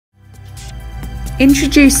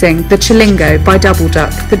Introducing the Chillingo by Dubble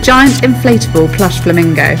Duck, the giant inflatable plush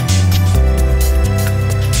flamingo.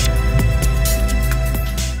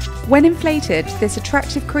 When inflated, this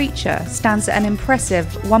attractive creature stands at an impressive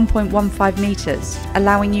 1.15 metres,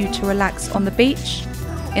 allowing you to relax on the beach,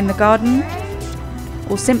 in the garden,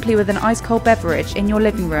 or simply with an ice-cold beverage in your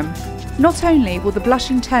living room. Not only will the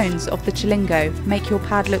blushing tones of the Chillingo make your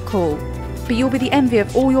pad look cool, but you'll be the envy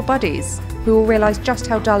of all your buddies, who will realise just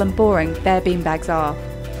how dull and boring their beanbags are.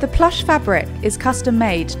 The plush fabric is custom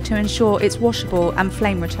made to ensure it's washable and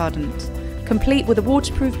flame retardant, complete with a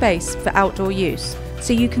waterproof base for outdoor use,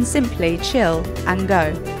 so you can simply chill and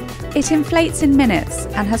go. It inflates in minutes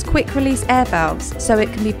and has quick release air valves so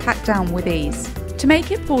it can be packed down with ease. To make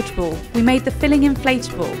it portable, we made the filling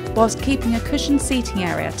inflatable whilst keeping a cushioned seating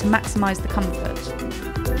area to maximise the comfort.